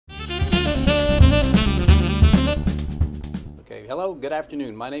Hello, good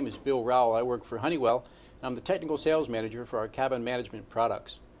afternoon. My name is Bill Rowell. I work for Honeywell, and I'm the technical sales manager for our cabin management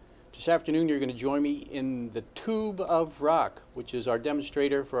products. This afternoon you're going to join me in the Tube of Rock, which is our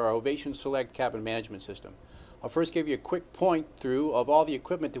demonstrator for our Ovation Select cabin management system. I'll first give you a quick point through of all the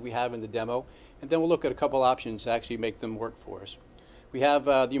equipment that we have in the demo, and then we'll look at a couple options to actually make them work for us. We have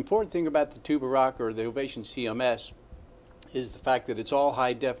the important thing about the Tube of Rock, or the Ovation CMS, is the fact that it's all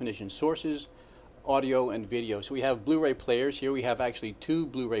high definition sources, audio and video. So we have Blu-ray players. Here we have actually two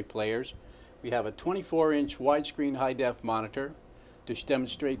Blu-ray players. We have a 24-inch widescreen high-def monitor to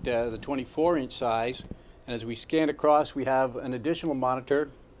demonstrate the 24-inch size. And as we scan across, we have an additional monitor,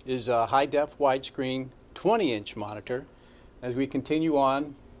 is a high-def widescreen 20-inch monitor. As we continue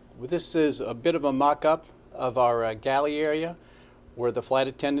on, this is a bit of a mock-up of our galley area, where the flight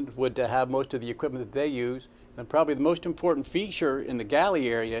attendant would have most of the equipment that they use. And probably the most important feature in the galley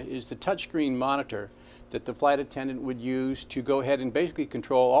area is the touchscreen monitor that the flight attendant would use to go ahead and basically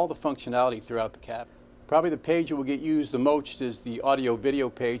control all the functionality throughout the cabin. Probably the page that will get used the most is the audio-video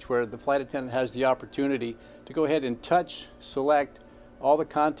page, where the flight attendant has the opportunity to go ahead and touch, select all the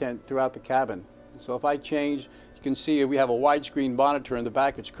content throughout the cabin. So if I change, you can see we have a widescreen monitor in the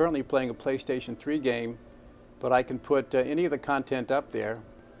back. It's currently playing a PlayStation 3 game, but I can put any of the content up there.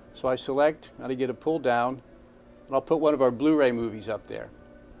 So I select, and I get a pull down, and I'll put one of our Blu-ray movies up there.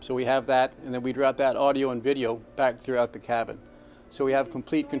 So we have that, and then we route that audio and video back throughout the cabin. So we have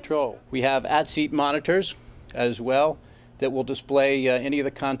complete control. We have at-seat monitors as well that will display any of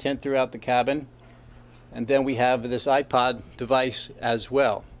the content throughout the cabin. And then we have this iPod device as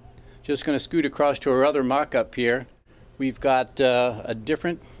well. Just going to scoot across to our other mock-up here. We've got a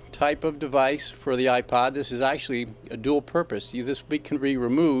different type of device for the iPod. This is actually a dual purpose. This can be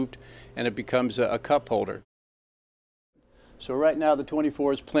removed and it becomes a cup holder. So right now the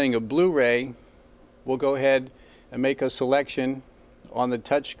 24 is playing a Blu-ray. We'll go ahead and make a selection on the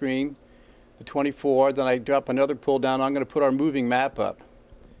touch screen, the 24, then I drop another pull down. I'm going to put our moving map up.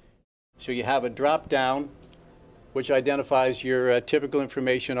 So you have a drop down which identifies your typical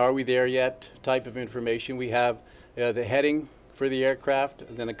information, are we there yet, type of information. We have the heading for the aircraft,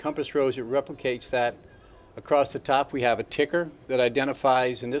 and then a compass rose that replicates that. Across the top we have a ticker that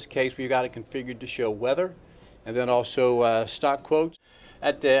identifies, in this case we've got it configured to show weather, and then also stock quotes.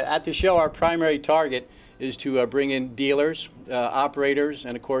 At the show, our primary target is to bring in dealers, operators,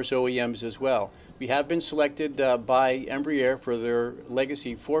 and of course OEMs as well. We have been selected by Embraer for their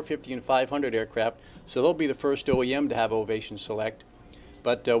legacy 450 and 500 aircraft, so they'll be the first OEM to have Ovation Select.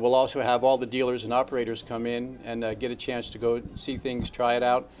 But we'll also have all the dealers and operators come in and get a chance to go see things, try it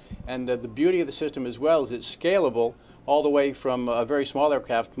out. And the beauty of the system as well is it's scalable all the way from a very small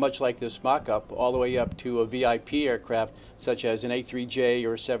aircraft, much like this mock-up, all the way up to a VIP aircraft, such as an A3J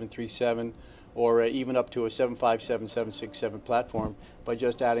or a 737, or even up to a 757, 767 platform, by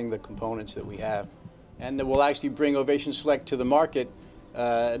just adding the components that we have. And we'll actually bring Ovation Select to the market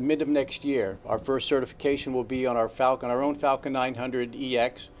mid of next year. Our first certification will be on our Falcon, our own Falcon 900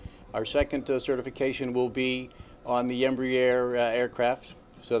 EX. Our second certification will be on the Embraer aircraft,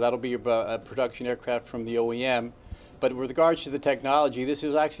 so that'll be a production aircraft from the OEM. But with regards to the technology, this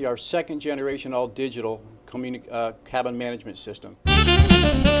is actually our second generation all digital cabin management system.